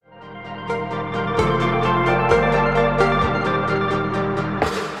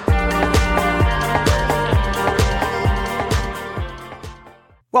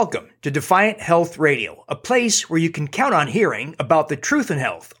Welcome to Defiant Health Radio, a place where you can count on hearing about the truth in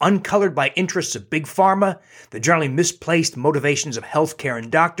health, uncolored by interests of big pharma, the generally misplaced motivations of healthcare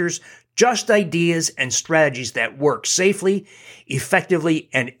and doctors, just ideas and strategies that work safely,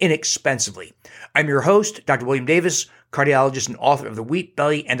 effectively, and inexpensively. I'm your host, Dr. William Davis, cardiologist and author of the Wheat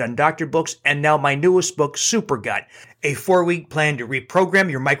Belly and Undoctored books, and now my newest book, Super Gut, a 4-week plan to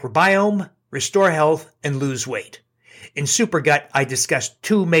reprogram your microbiome, restore health, and lose weight. In Super Gut, I discussed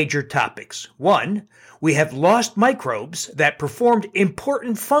two major topics. One, we have lost microbes that performed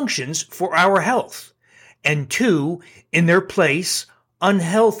important functions for our health. And two, in their place,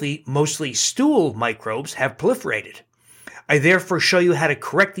 unhealthy, mostly stool microbes have proliferated. I therefore show you how to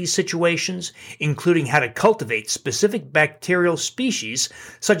correct these situations, including how to cultivate specific bacterial species,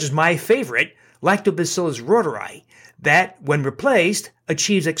 such as my favorite, Lactobacillus reuteri, that, when replaced,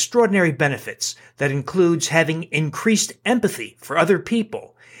 achieves extraordinary benefits that includes having increased empathy for other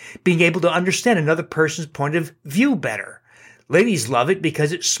people, being able to understand another person's point of view better. Ladies love it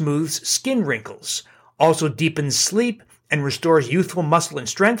because it smooths skin wrinkles, also deepens sleep, and restores youthful muscle and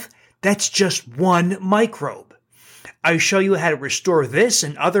strength. That's just one microbe. I show you how to restore this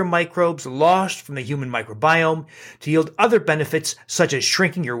and other microbes lost from the human microbiome to yield other benefits such as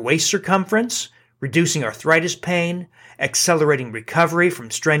shrinking your waist circumference, reducing arthritis pain, accelerating recovery from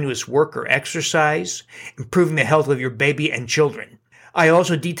strenuous work or exercise, improving the health of your baby and children. I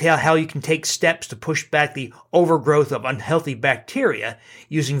also detail how you can take steps to push back the overgrowth of unhealthy bacteria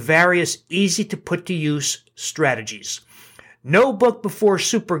using various easy-to-put-to-use strategies. No book before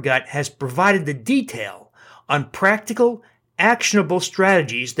Super Gut has provided the detail on practical, actionable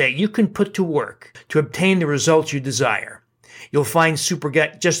strategies that you can put to work to obtain the results you desire. You'll find Super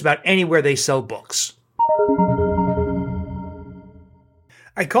Gut just about anywhere they sell books.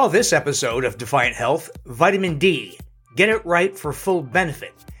 I call this episode of Defiant Health Vitamin D. Get it right for full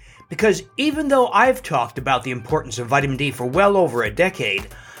benefit. Because even though I've talked about the importance of vitamin D for well over a decade,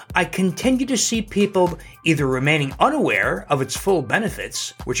 I continue to see people either remaining unaware of its full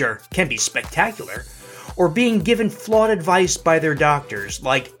benefits, which can be spectacular, or being given flawed advice by their doctors,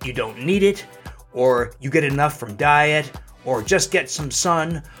 like you don't need it, or you get enough from diet, or just get some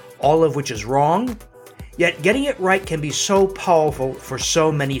sun, all of which is wrong. Yet getting it right can be so powerful for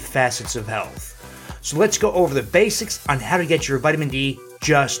so many facets of health. So let's go over the basics on how to get your vitamin D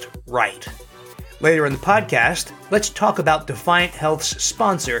just right. Later in the podcast, let's talk about Defiant Health's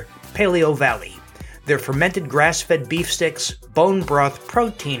sponsor, Paleo Valley. Their fermented grass-fed beef sticks, bone broth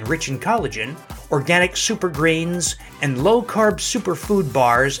protein rich in collagen, organic super greens, and low-carb superfood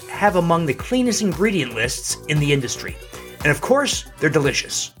bars have among the cleanest ingredient lists in the industry. And of course, they're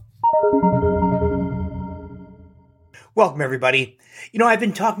delicious. Welcome, everybody. I've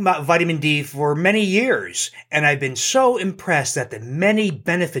been talking about vitamin D for many years, and I've been so impressed at the many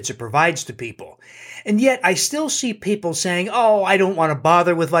benefits it provides to people. And yet, I still see people saying, I don't want to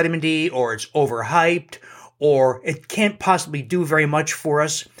bother with vitamin D, or it's overhyped, or it can't possibly do very much for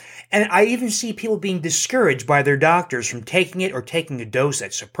us. And I even see people being discouraged by their doctors from taking it or taking a dose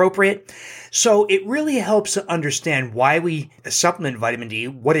that's appropriate. So it really helps to understand why we supplement vitamin D,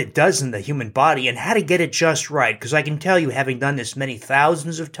 what it does in the human body, and how to get it just right. Because I can tell you, having done this many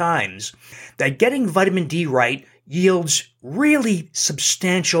thousands of times, that getting vitamin D right yields really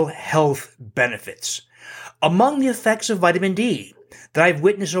substantial health benefits. Among the effects of vitamin D that I've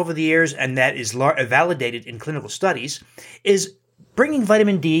witnessed over the years, and that is validated in clinical studies, is bringing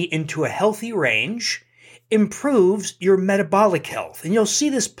vitamin D into a healthy range improves your metabolic health. And you'll see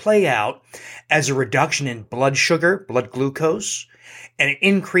this play out as a reduction in blood sugar, blood glucose, and an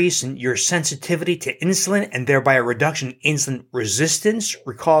increase in your sensitivity to insulin, and thereby a reduction in insulin resistance.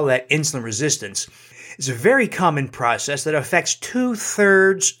 Recall that insulin resistance is a very common process that affects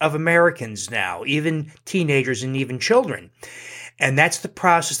 2/3 of Americans now, even teenagers and even children. And that's the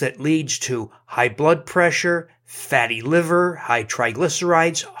process that leads to high blood pressure, fatty liver, high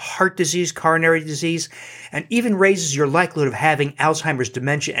triglycerides, heart disease, coronary disease, and even raises your likelihood of having Alzheimer's,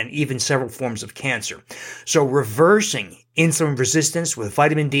 dementia, and even several forms of cancer. So reversing insulin resistance with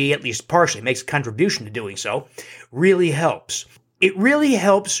vitamin D, at least partially, makes a contribution to doing so, really helps. It really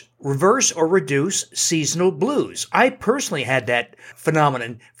helps reverse or reduce seasonal blues. I personally had that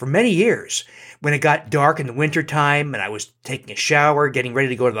phenomenon for many years. When it got dark in the wintertime and I was taking a shower, getting ready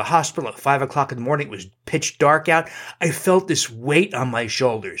to go to the hospital at 5 o'clock in the morning, it was pitch dark out, I felt this weight on my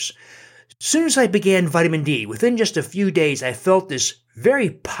shoulders. As soon as I began vitamin D, within just a few days, I felt this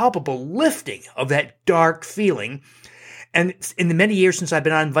very palpable lifting of that dark feeling. And in the many years since I've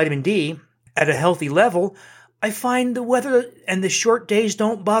been on vitamin D at a healthy level, I find the weather and the short days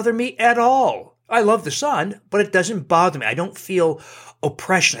don't bother me at all. I love the sun, but it doesn't bother me. I don't feel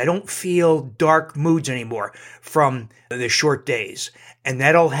oppression. I don't feel dark moods anymore from the short days. And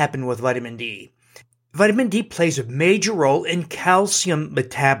that all happened with vitamin D. Vitamin D plays a major role in calcium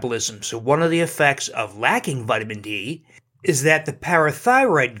metabolism. So one of the effects of lacking vitamin D is that the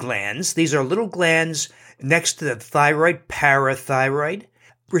parathyroid glands, these are little glands next to the thyroid, parathyroid,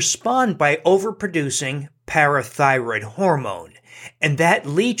 respond by overproducing parathyroid hormone. And that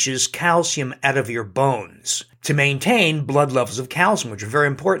leaches calcium out of your bones to maintain blood levels of calcium, which are very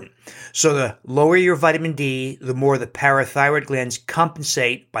important. So the lower your vitamin D, the more the parathyroid glands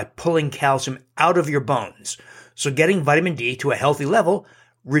compensate by pulling calcium out of your bones. So getting vitamin D to a healthy level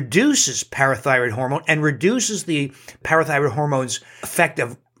reduces parathyroid hormone and reduces the parathyroid hormone's effect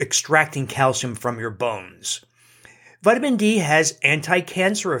of extracting calcium from your bones. Vitamin D has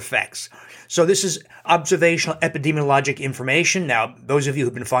anti-cancer effects. So this is observational epidemiologic information. Now, those of you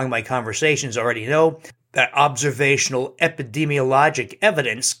who've been following my conversations already know that observational epidemiologic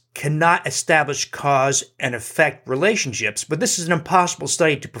evidence cannot establish cause and effect relationships, but this is an impossible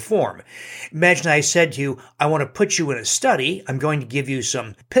study to perform. Imagine I said to you, I want to put you in a study. I'm going to give you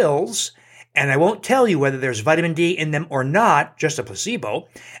some pills, and I won't tell you whether there's vitamin D in them or not, just a placebo,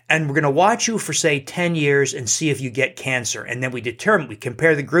 and we're going to watch you for, say, 10 years and see if you get cancer. And then we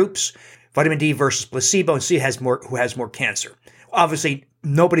compare the groups, vitamin D versus placebo, and see who has more cancer. Obviously,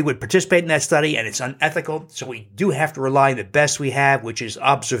 nobody would participate in that study, and it's unethical, so we do have to rely on the best we have, which is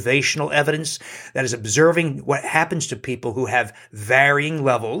observational evidence, that is observing what happens to people who have varying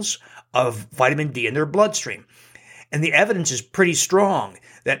levels of vitamin D in their bloodstream. And the evidence is pretty strong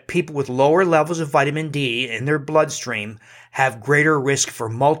that people with lower levels of vitamin D in their bloodstream have greater risk for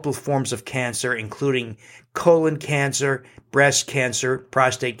multiple forms of cancer, including colon cancer, breast cancer,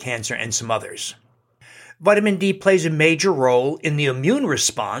 prostate cancer, and some others. Vitamin D plays a major role in the immune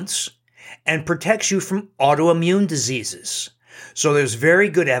response and protects you from autoimmune diseases. So there's very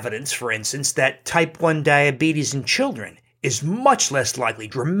good evidence, for instance, that type 1 diabetes in children is much less likely,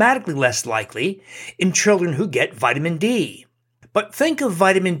 dramatically less likely, in children who get vitamin D. But think of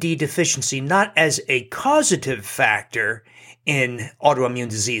vitamin D deficiency not as a causative factor in autoimmune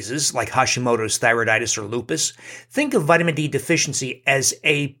diseases like Hashimoto's thyroiditis or lupus. Think of vitamin D deficiency as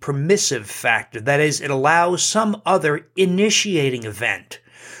a permissive factor. That is, it allows some other initiating event,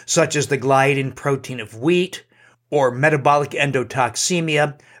 such as the gliadin protein of wheat or metabolic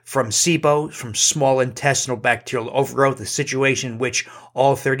endotoxemia from SIBO, from small intestinal bacterial overgrowth, a situation in which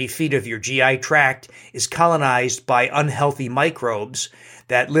all 30 feet of your GI tract is colonized by unhealthy microbes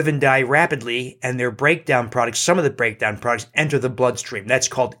that live and die rapidly, and their breakdown products, some of the breakdown products, enter the bloodstream. That's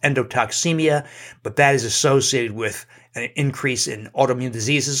called endotoxemia, but that is associated with an increase in autoimmune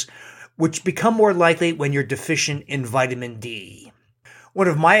diseases, which become more likely when you're deficient in vitamin D. One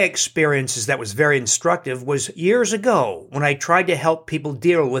of my experiences that was very instructive was years ago when I tried to help people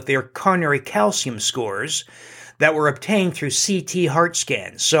deal with their coronary calcium scores that were obtained through CT heart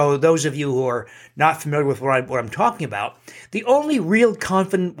scans. So those of you who are not familiar with what I'm talking about, the only real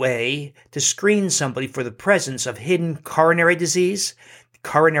confident way to screen somebody for the presence of hidden coronary disease,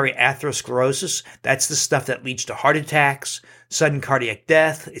 coronary atherosclerosis, that's the stuff that leads to heart attacks, sudden cardiac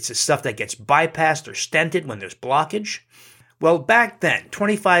death. It's the stuff that gets bypassed or stented when there's blockage. Well, back then,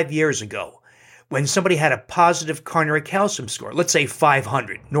 25 years ago, when somebody had a positive coronary calcium score, let's say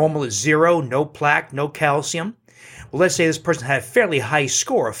 500, normal is 0, no plaque, no calcium. Well, let's say this person had a fairly high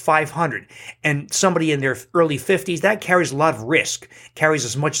score of 500, and somebody in their early 50s, that carries a lot of risk, carries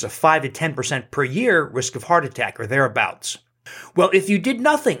as much as a 5 to 10% per year risk of heart attack or thereabouts. Well, if you did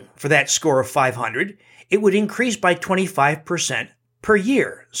nothing for that score of 500, it would increase by 25% per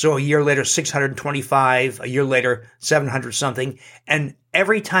year. So a year later, 625, a year later, 700 something. And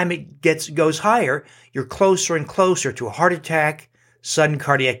every time it goes higher, you're closer and closer to a heart attack, sudden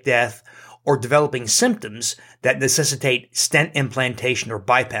cardiac death, or developing symptoms that necessitate stent implantation or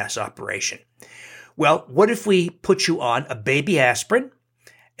bypass operation. Well, what if we put you on a baby aspirin,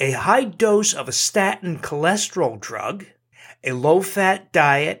 a high dose of a statin cholesterol drug, a low-fat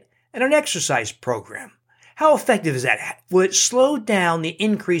diet, and an exercise program? How effective is that? Will it slow down the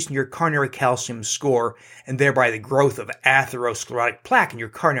increase in your coronary calcium score and thereby the growth of atherosclerotic plaque in your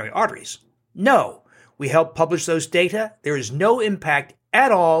coronary arteries? No. We help publish those data. There is no impact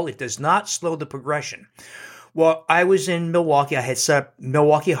at all. It does not slow the progression. Well, I was in Milwaukee. I had set up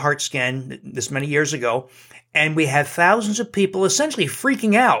Milwaukee Heart Scan this many years ago, and we had thousands of people essentially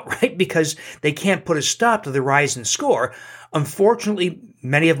freaking out, right? Because they can't put a stop to the rise in score. Unfortunately,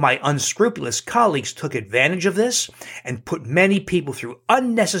 Many of my unscrupulous colleagues took advantage of this and put many people through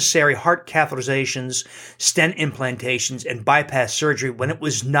unnecessary heart catheterizations, stent implantations, and bypass surgery when it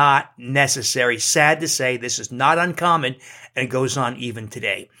was not necessary. Sad to say, this is not uncommon and it goes on even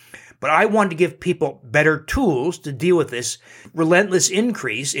today. But I wanted to give people better tools to deal with this relentless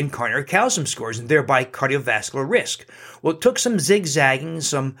increase in coronary calcium scores and thereby cardiovascular risk. Well, it took some zigzagging,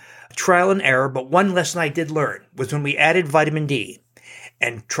 some trial and error, but one lesson I did learn was when we added vitamin D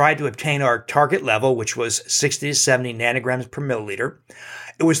and tried to obtain our target level, which was 60 to 70 nanograms per milliliter,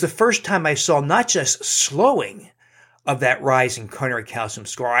 it was the first time I saw not just slowing of that rise in coronary calcium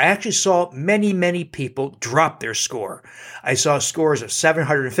score. I actually saw many people drop their score. I saw scores of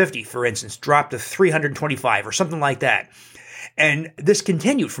 750, for instance, drop to 325 or something like that. And this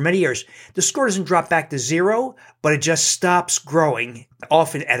continued for many years. The score doesn't drop back to zero, but it just stops growing,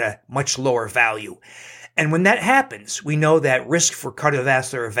 often at a much lower value. And when that happens, we know that risk for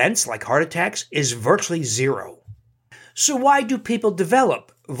cardiovascular events like heart attacks is virtually zero. So why do people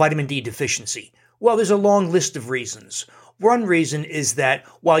develop vitamin D deficiency? Well, there's a long list of reasons. One reason is that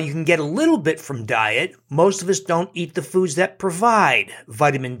while you can get a little bit from diet, most of us don't eat the foods that provide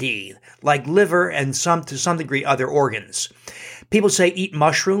vitamin D, like liver and to some degree other organs. People say eat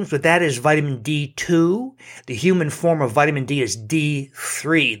mushrooms, but that is vitamin D2. The human form of vitamin D is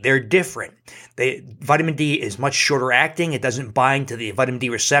D3. They're different. Vitamin D is much shorter acting. It doesn't bind to the vitamin D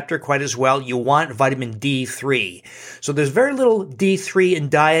receptor quite as well. You want vitamin D3. So there's very little D3 in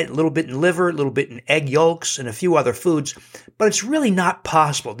diet, a little bit in liver, a little bit in egg yolks, and a few other foods. But it's really not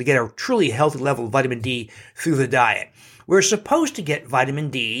possible to get a truly healthy level of vitamin D through the diet. We're supposed to get vitamin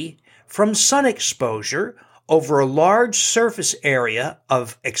D from sun exposure over a large surface area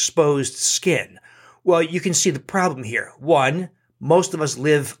of exposed skin. Well, you can see the problem here. One, most of us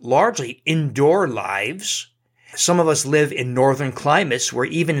live largely indoor lives. Some of us live in northern climates where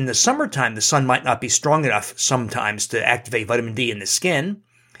even in the summertime, the sun might not be strong enough sometimes to activate vitamin D in the skin.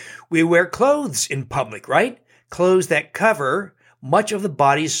 We wear clothes in public, right? Clothes that cover much of the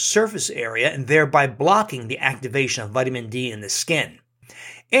body's surface area and thereby blocking the activation of vitamin D in the skin.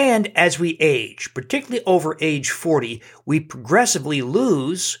 And as we age, particularly over age 40, we progressively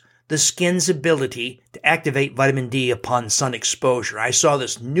lose the skin's ability to activate vitamin D upon sun exposure. I saw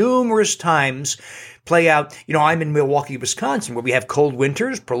this numerous times play out. I'm in Milwaukee, Wisconsin, where we have cold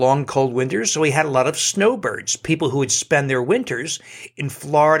winters, prolonged cold winters, so we had a lot of snowbirds, people who would spend their winters in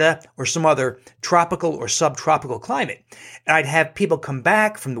Florida or some other tropical or subtropical climate. And I'd have people come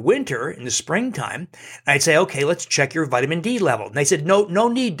back from the winter in the springtime, and I'd say, okay, let's check your vitamin D level. And they said, no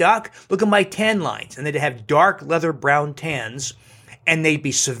need, doc. Look at my tan lines. And they'd have dark leather brown tans, and they'd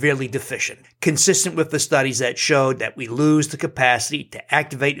be severely deficient, consistent with the studies that showed that we lose the capacity to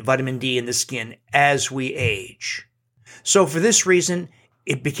activate vitamin D in the skin as we age. So for this reason,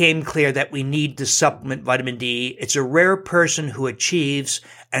 it became clear that we need to supplement vitamin D. It's a rare person who achieves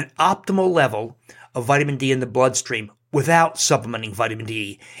an optimal level of vitamin D in the bloodstream without supplementing vitamin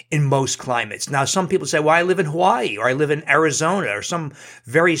D in most climates. Now, some people say, well, I live in Hawaii or I live in Arizona or some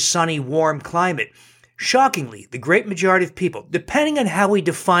very sunny, warm climate. Shockingly, the great majority of people, depending on how we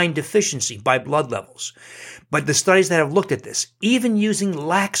define deficiency by blood levels, but the studies that have looked at this, even using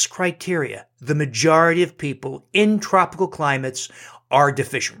lax criteria, the majority of people in tropical climates are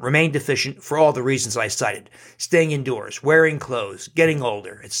deficient, remain deficient for all the reasons I cited, staying indoors, wearing clothes, getting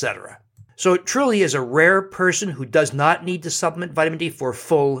older, etc. So it truly is a rare person who does not need to supplement vitamin D for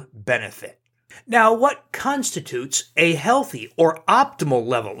full benefit. Now, what constitutes a healthy or optimal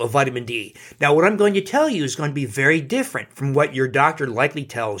level of vitamin D? Now, what I'm going to tell you is going to be very different from what your doctor likely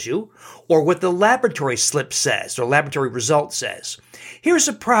tells you or what the laboratory slip says or laboratory result says. Here's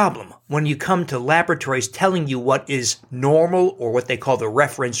a problem when you come to laboratories telling you what is normal or what they call the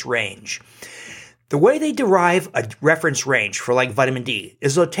reference range. The way they derive a reference range for like vitamin D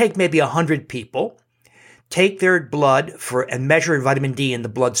is they'll take maybe 100 people, take their blood and measure vitamin D in the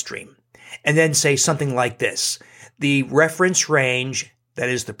bloodstream. And then say something like this. The reference range, that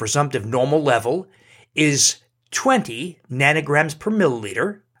is the presumptive normal level, is 20 nanograms per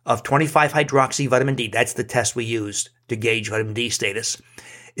milliliter of 25-hydroxy vitamin D. That's the test we used to gauge vitamin D status.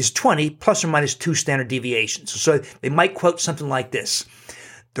 Is 20 plus or minus 2 standard deviations. So they might quote something like this.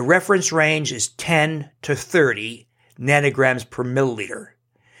 The reference range is 10 to 30 nanograms per milliliter.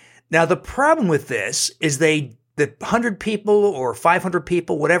 Now, the problem with this is the 100 people or 500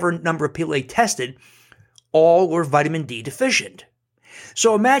 people, whatever number of people they tested, all were vitamin D deficient.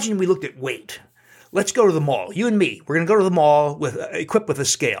 So imagine we looked at weight. Let's go to the mall. You and me, we're going to go to the mall equipped with a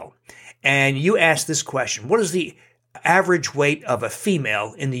scale. And you ask this question, what is the average weight of a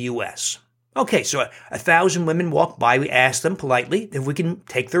female in the U.S.? Okay, so 1,000 women walk by. We ask them politely if we can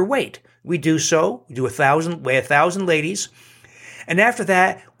take their weight. We do so. We do 1,000 ladies. And after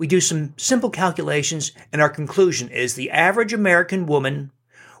that, we do some simple calculations, and our conclusion is the average American woman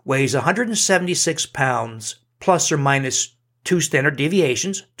weighs 176 pounds, plus or minus 2 standard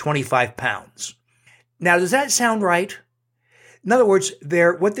deviations, 25 pounds. Now, does that sound right? In other words,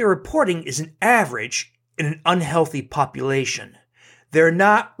 what they're reporting is an average in an unhealthy population. They're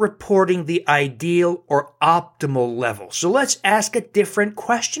not reporting the ideal or optimal level. So let's ask a different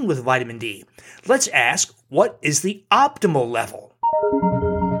question with vitamin D. Let's ask, what is the optimal level?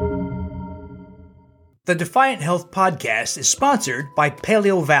 The Defiant Health podcast is sponsored by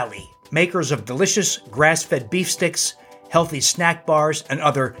Paleo Valley, makers of delicious grass-fed beef sticks, healthy snack bars, and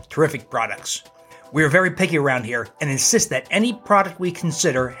other terrific products. We are very picky around here and insist that any product we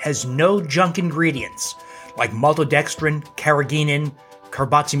consider has no junk ingredients like maltodextrin, carrageenan,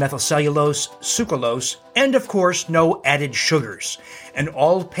 carboxymethylcellulose, sucralose, and of course no added sugars. And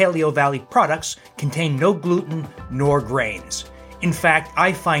all Paleo Valley products contain no gluten nor grains. In fact,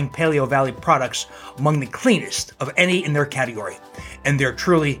 I find Paleo Valley products among the cleanest of any in their category, and they're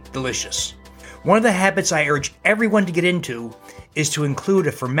truly delicious. One of the habits I urge everyone to get into is to include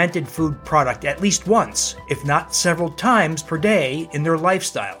a fermented food product at least once, if not several times per day in their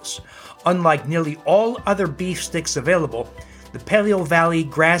lifestyles. Unlike nearly all other beef sticks available, the Paleo Valley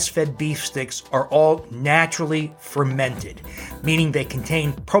grass-fed beef sticks are all naturally fermented, meaning they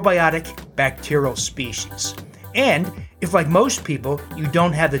contain probiotic bacterial species. And if, like most people, you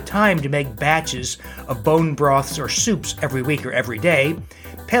don't have the time to make batches of bone broths or soups every week or every day,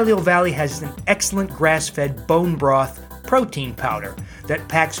 Paleo Valley has an excellent grass-fed bone broth protein powder that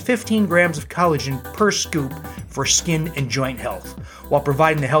packs 15 grams of collagen per scoop for skin and joint health, while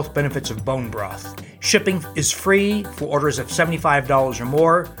providing the health benefits of bone broth. Shipping is free for orders of $75 or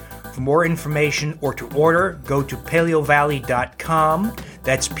more. For more information or to order, go to paleovalley.com.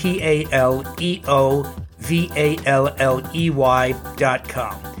 That's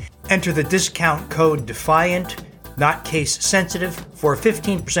PALEOVALLEY.com. Enter the discount code DEFIANT, not case sensitive, for a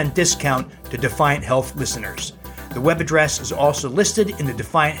 15% discount to Defiant Health listeners. The web address is also listed in the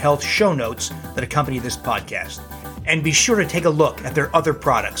Defiant Health show notes that accompany this podcast. And be sure to take a look at their other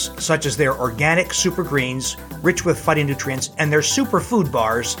products, such as their organic super greens, rich with phytonutrients, and their super food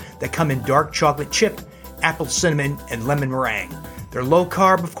bars that come in dark chocolate chip, apple cinnamon, and lemon meringue. They're low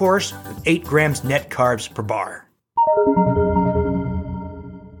carb, of course, with 8 grams net carbs per bar.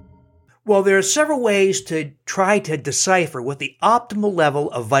 Well, there are several ways to try to decipher what the optimal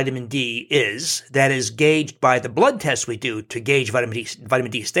level of vitamin D is, that is gauged by the blood tests we do to gauge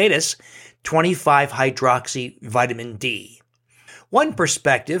vitamin D status, 25-hydroxy vitamin D. One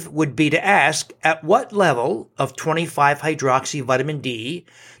perspective would be to ask, at what level of 25-hydroxy vitamin D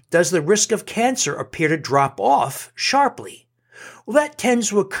does the risk of cancer appear to drop off sharply? Well, that tends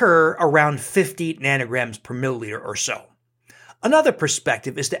to occur around 50 nanograms per milliliter or so. Another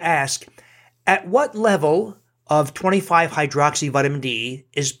perspective is to ask, at what level of 25-hydroxy vitamin D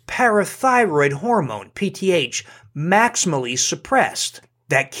is parathyroid hormone, PTH, maximally suppressed?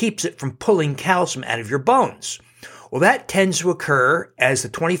 That keeps it from pulling calcium out of your bones. Well, that tends to occur as the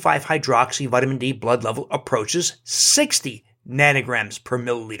 25-hydroxy vitamin D blood level approaches 60 nanograms per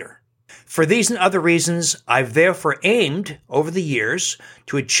milliliter. For these and other reasons, I've therefore aimed over the years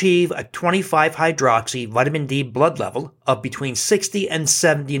to achieve a 25-hydroxy vitamin D blood level of between 60 and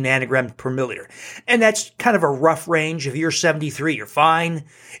 70 nanograms per milliliter. And that's kind of a rough range. If you're 73, you're fine.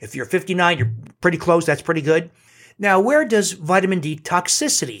 If you're 59, you're pretty close. That's pretty good. Now, where does vitamin D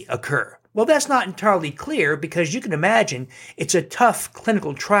toxicity occur? Well, that's not entirely clear because you can imagine it's a tough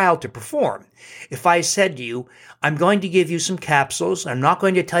clinical trial to perform. If I said to you, I'm going to give you some capsules, I'm not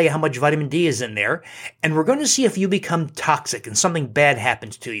going to tell you how much vitamin D is in there, and we're going to see if you become toxic and something bad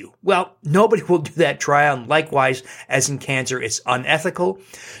happens to you. Well, nobody will do that trial, and likewise, as in cancer, it's unethical.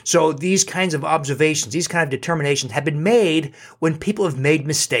 So these kinds of observations, these kind of determinations have been made when people have made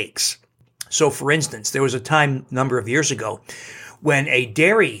mistakes. So, for instance, there was a time a number of years ago when a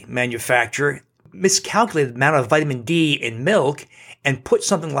dairy manufacturer miscalculated the amount of vitamin D in milk and put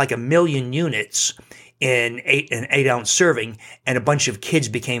something like 1 million units in an 8-ounce serving, and a bunch of kids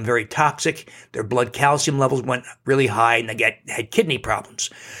became very toxic. Their blood calcium levels went really high, and they had kidney problems.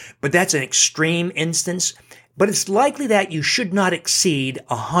 But that's an extreme instance. But it's likely that you should not exceed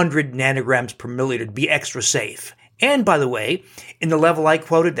 100 nanograms per milliliter to be extra safe. And by the way, in the level I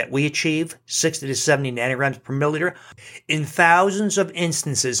quoted that we achieve, 60 to 70 nanograms per milliliter, in thousands of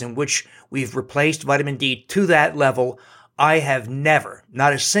instances in which we've replaced vitamin D to that level, I have never,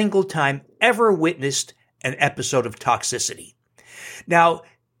 not a single time, ever witnessed an episode of toxicity. Now,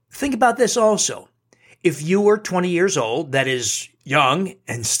 Think about this also. If you were 20 years old, that is young,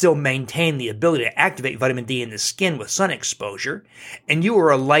 and still maintain the ability to activate vitamin D in the skin with sun exposure, and you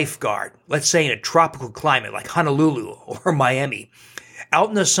were a lifeguard, let's say in a tropical climate like Honolulu or Miami, out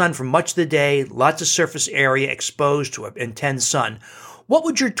in the sun for much of the day, lots of surface area exposed to intense sun, what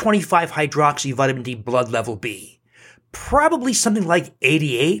would your 25 hydroxy vitamin D blood level be? Probably something like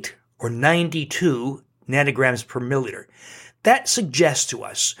 88 or 92 nanograms per milliliter. That suggests to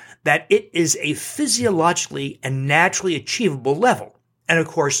us that it is a physiologically and naturally achievable level. And of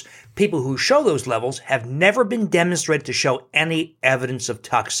course, people who show those levels have never been demonstrated to show any evidence of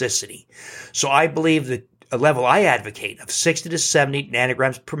toxicity. So I believe that a level I advocate of 60 to 70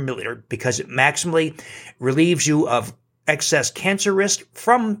 nanograms per milliliter, because it maximally relieves you of excess cancer risk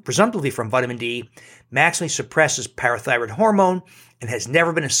presumptively from vitamin D, maximally suppresses parathyroid hormone, and has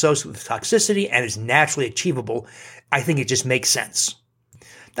never been associated with toxicity and is naturally achievable. I think it just makes sense.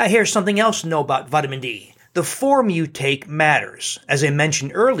 Now here's something else to know about vitamin D. The form you take matters. As I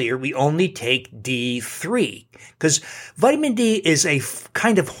mentioned earlier, we only take D3 because vitamin D is a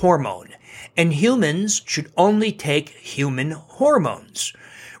kind of hormone, and humans should only take human hormones.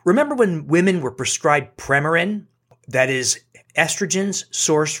 Remember when women were prescribed Premarin? That is estrogens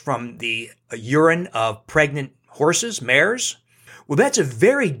sourced from the urine of pregnant horses, mares? Well, that's a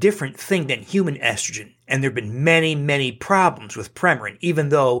very different thing than human estrogen, and there have been many, many problems with Premarin, even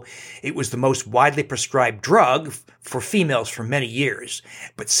though it was the most widely prescribed drug for females for many years.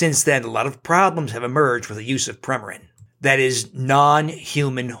 But since then, a lot of problems have emerged with the use of Premarin. That is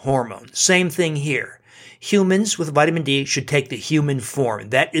non-human hormone. Same thing here. Humans with vitamin D should take the human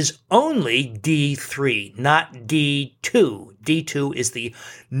form. That is only D3, not D2. D2 is the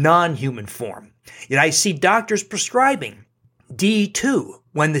non-human form. Yet I see doctors prescribing D2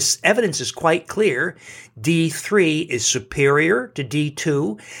 when this evidence is quite clear. D3 is superior to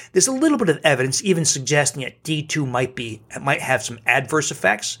D2. There's a little bit of evidence even suggesting that D2 might have some adverse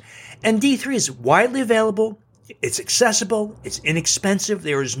effects. And D3 is widely available. It's accessible. It's inexpensive.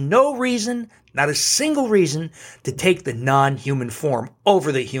 There is no reason, not a single reason, to take the non-human form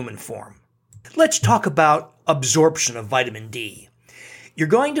over the human form. Let's talk about absorption of vitamin D. You're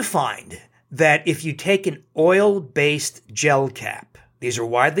going to find that if you take an oil-based gel cap, these are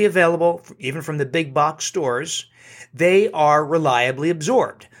widely available even from the big box stores, they are reliably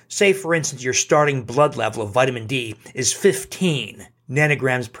absorbed. Say, for instance, your starting blood level of vitamin D is 15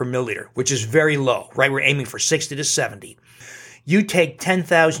 nanograms per milliliter, which is very low, right? We're aiming for 60 to 70. You take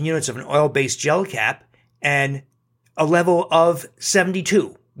 10,000 units of an oil-based gel cap, and a level of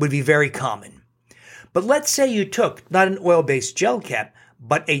 72 would be very common. But let's say you took not an oil-based gel cap,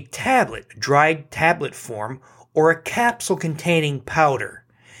 but a tablet, dried tablet form, or a capsule containing powder.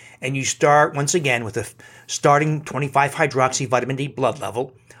 And you start, once again, with a starting 25 hydroxy vitamin D blood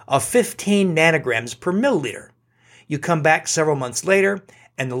level of 15 nanograms per milliliter. You come back several months later,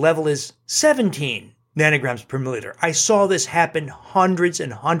 and the level is 17 nanograms per milliliter. I saw this happen hundreds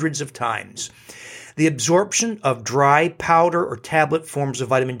and hundreds of times. The absorption of dry powder or tablet forms of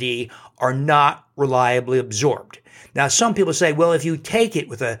vitamin D are not reliably absorbed. Now, some people say, well, if you take it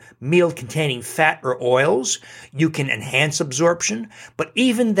with a meal containing fat or oils, you can enhance absorption. But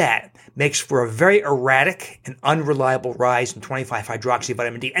even that makes for a very erratic and unreliable rise in 25-hydroxy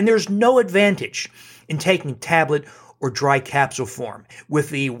vitamin D. And there's no advantage in taking tablet or dry capsule form. With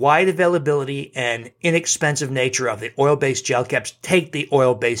the wide availability and inexpensive nature of the oil-based gel caps, take the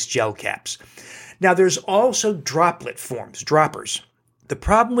oil-based gel caps. Now, there's also droplet forms, droppers. The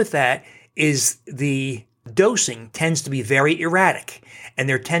problem with that is the dosing tends to be very erratic, and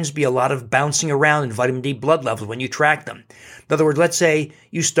there tends to be a lot of bouncing around in vitamin D blood levels when you track them. In other words, let's say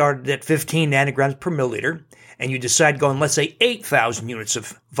you started at 15 nanograms per milliliter, and you decide to go on, let's say, 8,000 units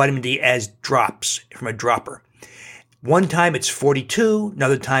of vitamin D as drops from a dropper. One time it's 42,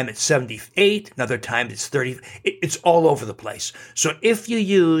 another time it's 78, another time it's 30. It's all over the place. So if you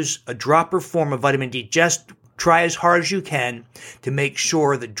use a dropper form of vitamin D, just try as hard as you can to make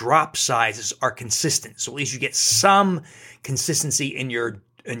sure the drop sizes are consistent. So at least you get some consistency in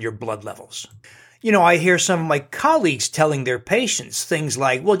your blood levels. You know, I hear some of my colleagues telling their patients things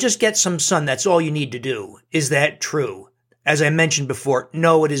like, well, just get some sun. That's all you need to do. Is that true? As I mentioned before,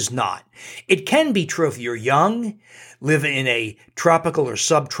 no, it is not. It can be true if you're young, live in a tropical or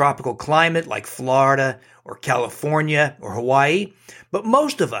subtropical climate like Florida or California or Hawaii, but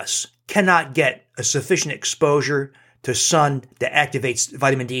most of us cannot get a sufficient exposure to sun that activates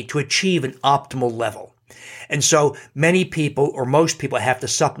vitamin D to achieve an optimal level. And so many people, or most people, have to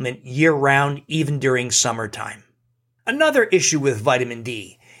supplement year-round, even during summertime. Another issue with vitamin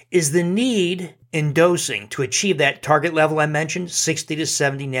D is the need in dosing to achieve that target level I mentioned, 60 to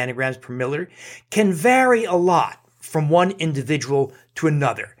 70 nanograms per milliliter, can vary a lot from one individual to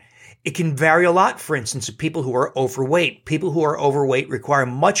another. It can vary a lot, for instance, of people who are overweight. People who are overweight require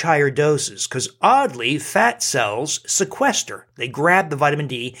much higher doses because, oddly, fat cells sequester. They grab the vitamin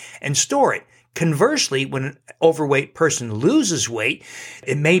D and store it. Conversely, when an overweight person loses weight,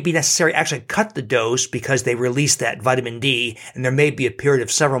 it may be necessary to actually cut the dose because they release that vitamin D, and there may be a period of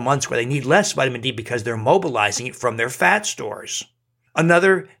several months where they need less vitamin D because they're mobilizing it from their fat stores.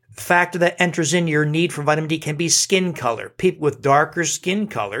 Another factor that enters in your need for vitamin D can be skin color. People with darker skin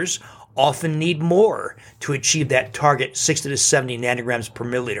colors often need more to achieve that target 60 to 70 nanograms per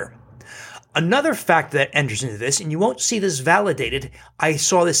milliliter. Another factor that enters into this, and you won't see this validated, I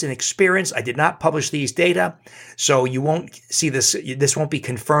saw this in experience. I did not publish these data, so you won't see this. This won't be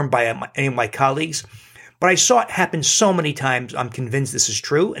confirmed by any of my colleagues, but I saw it happen so many times, I'm convinced this is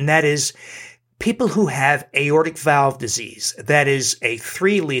true, and that is people who have aortic valve disease. That is a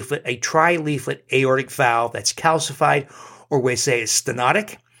tri-leaflet aortic valve that's calcified, or we say is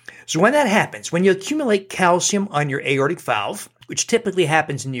stenotic. So when that happens, when you accumulate calcium on your aortic valve, which typically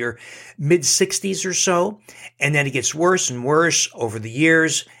happens in your mid-60s or so, and then it gets worse and worse over the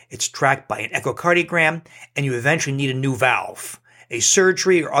years, it's tracked by an echocardiogram, and you eventually need a new valve, a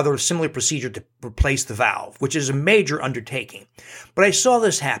surgery or other similar procedure to replace the valve, which is a major undertaking. But I saw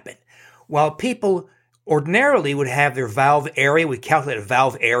this happen. While people ordinarily would have their valve area, we calculate a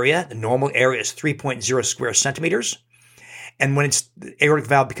valve area, the normal area is 3.0 square centimeters, and when the aortic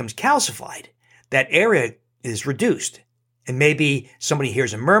valve becomes calcified, that area is reduced. And maybe somebody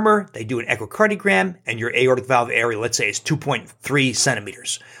hears a murmur, they do an echocardiogram, and your aortic valve area, let's say, is 2.3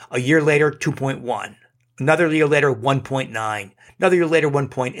 centimeters. A year later, 2.1. Another year later, 1.9. Another year later,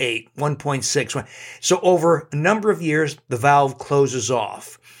 1.8, 1.6. So over a number of years, the valve closes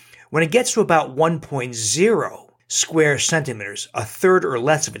off. When it gets to about 1.0 square centimeters, a third or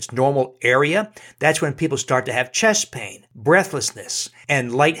less of its normal area, that's when people start to have chest pain, breathlessness,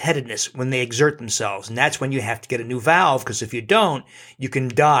 and lightheadedness when they exert themselves. And that's when you have to get a new valve, because if you don't, you can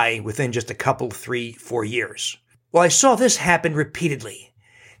die within just a couple, 3, 4 years. Well, I saw this happen repeatedly.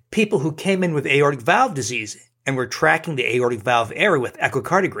 People who came in with aortic valve disease and were tracking the aortic valve area with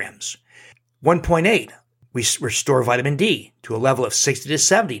echocardiograms. 1.8, we restore vitamin D to a level of 60 to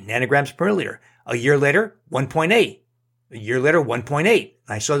 70 nanograms per milliliter. A year later, 1.8. A year later, 1.8.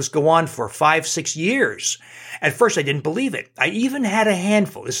 I saw this go on for 5, 6 years. At first, I didn't believe it. I even had a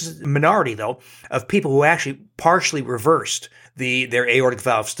handful, this is a minority though, of people who actually partially reversed their aortic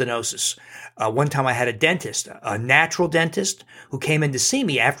valve stenosis. One time I had a dentist, a natural dentist, who came in to see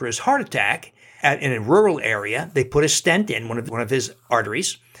me after his heart attack in a rural area. They put a stent in one of his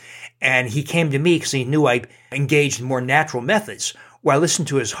arteries, and he came to me because he knew I engaged in more natural methods. Well, I listened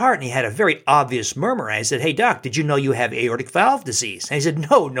to his heart, and he had a very obvious murmur. I said, "Hey, doc, did you know you have aortic valve disease?" And he said,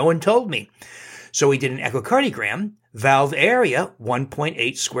 no one told me. So he did an echocardiogram, valve area,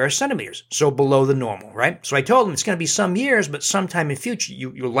 1.8 square centimeters, so below the normal, right? So I told him it's going to be some years, but sometime in future,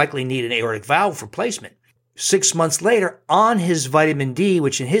 you'll likely need an aortic valve replacement. 6 months later, on his vitamin D,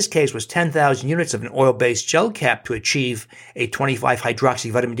 which in his case was 10,000 units of an oil-based gel cap to achieve a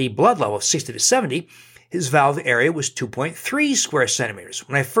 25-hydroxy vitamin D blood level of 60 to 70, his valve area was 2.3 square centimeters.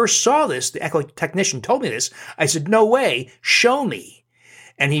 When I first saw this, the echo technician told me this. I said, "No way, show me."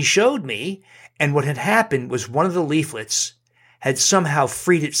 And he showed me, and what had happened was one of the leaflets had somehow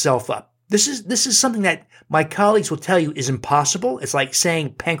freed itself up. This is something that my colleagues will tell you is impossible. It's like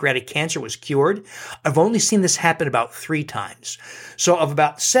saying pancreatic cancer was cured. I've only seen this happen about 3 times. So of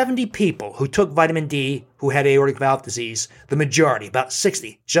about 70 people who took vitamin D who had aortic valve disease, the majority, about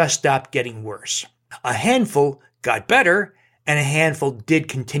 60, just stopped getting worse. A handful got better, and a handful did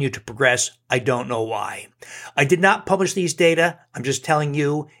continue to progress. I don't know why. I did not publish these data. I'm just telling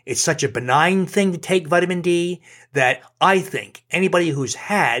you it's such a benign thing to take vitamin D that I think anybody who's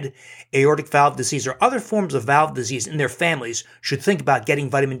had aortic valve disease or other forms of valve disease in their families should think about getting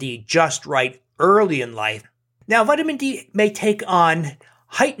vitamin D just right early in life. Now, vitamin D may take on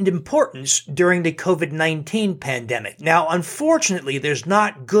heightened importance during the COVID-19 pandemic. Now, unfortunately, there's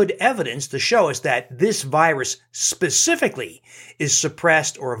not good evidence to show us that this virus specifically is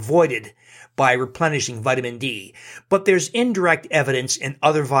suppressed or avoided by replenishing vitamin D. But there's indirect evidence in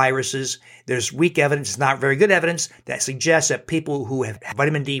other viruses. There's weak evidence, not very good evidence, that suggests that people who have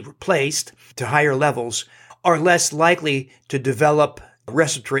vitamin D replaced to higher levels are less likely to develop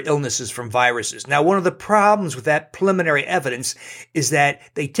respiratory illnesses from viruses. Now, one of the problems with that preliminary evidence is that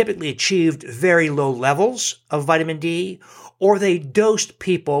they typically achieved very low levels of vitamin D, or they dosed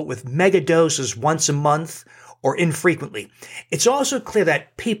people with mega doses once a month, or infrequently. It's also clear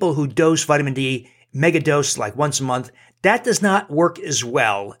that people who dose vitamin D, mega dose like once a month, that does not work as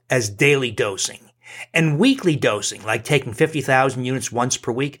well as daily dosing. And weekly dosing, like taking 50,000 units once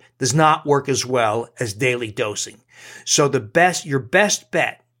per week, does not work as well as daily dosing. So your best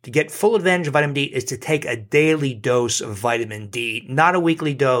bet to get full advantage of vitamin D is to take a daily dose of vitamin D, not a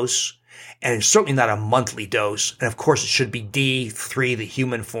weekly dose, and certainly not a monthly dose. And of course, it should be D3, the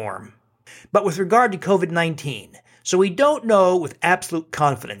human form. But with regard to COVID-19, so we don't know with absolute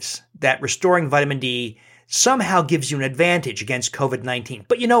confidence that restoring vitamin D somehow gives you an advantage against COVID-19.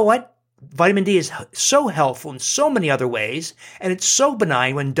 But you know what? Vitamin D is so helpful in so many other ways, and it's so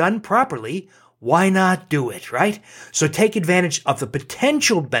benign when done properly. Why not do it, right? So take advantage of the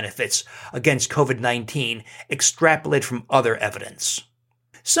potential benefits against COVID-19 extrapolated from other evidence.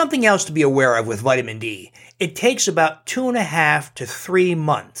 Something else to be aware of with vitamin D. It takes about 2.5 to 3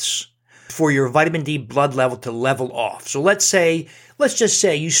 months for your vitamin D blood level to level off. So let's just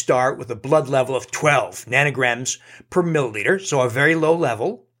say you start with a blood level of 12 nanograms per milliliter, so a very low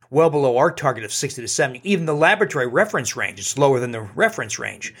level, well below our target of 60 to 70. Even the laboratory reference range is lower than the reference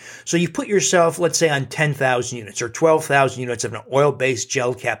range. So you put yourself, let's say, on 10,000 units or 12,000 units of an oil-based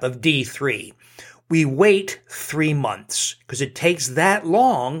gel cap of D3. We wait 3 months because it takes that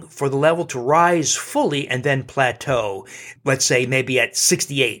long for the level to rise fully and then plateau, let's say maybe at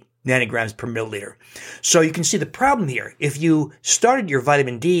 68 nanograms per milliliter. So you can see the problem here. If you started your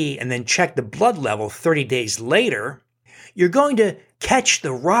vitamin D and then checked the blood level 30 days later, you're going to catch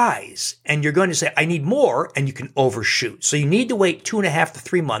the rise and you're going to say, I need more, and you can overshoot. So you need to wait 2.5 to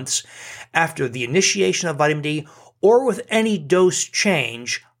 3 months after the initiation of vitamin D or with any dose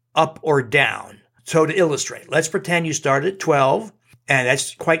change up or down. So to illustrate, let's pretend you started at 12, and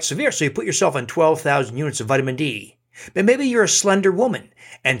that's quite severe. So you put yourself on 12,000 units of vitamin D. But maybe you're a slender woman,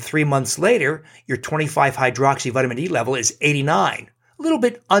 and 3 months later, your 25-hydroxy vitamin D level is 89, a little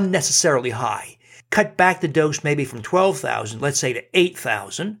bit unnecessarily high. Cut back the dose maybe from 12,000, let's say to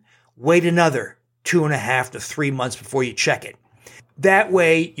 8,000. Wait another 2.5 to 3 months before you check it. That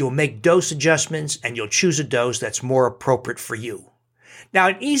way, you'll make dose adjustments and you'll choose a dose that's more appropriate for you. Now,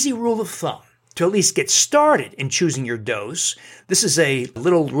 an easy rule of thumb to at least get started in choosing your dose. This is a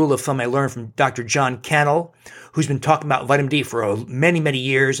little rule of thumb I learned from Dr. John Cannell, who's been talking about vitamin D for many, many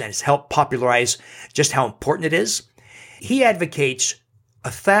years and has helped popularize just how important it is. He advocates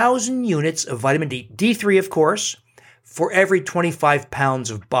 1,000 units of vitamin D, D3 of course, for every 25 pounds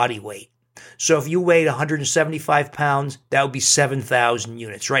of body weight. So if you weighed 175 pounds, that would be 7,000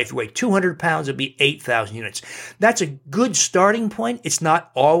 units, right? If you weigh 200 pounds, it would be 8,000 units. That's a good starting point. It's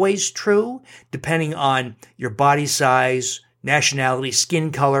not always true, depending on your body size, nationality,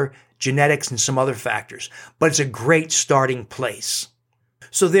 skin color, genetics, and some other factors. But it's a great starting place.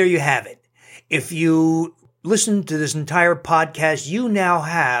 So there you have it. If you listen to this entire podcast, you now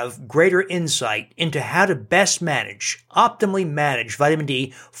have greater insight into how to best optimally manage vitamin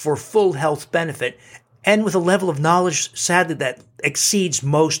D for full health benefit, and with a level of knowledge, sadly, that exceeds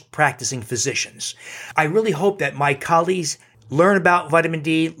most practicing physicians. I really hope that my colleagues learn about vitamin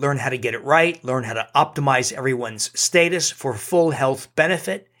D, learn how to get it right, learn how to optimize everyone's status for full health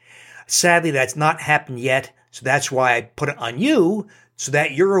benefit. Sadly, that's not happened yet, so that's why I put it on you, so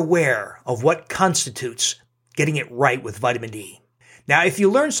that you're aware of what constitutes getting it right with vitamin D. Now, if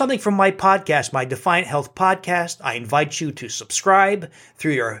you learned something from my podcast, my Defiant Health podcast, I invite you to subscribe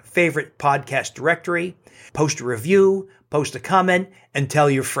through your favorite podcast directory, post a review, post a comment, and tell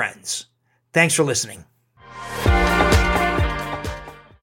your friends. Thanks for listening.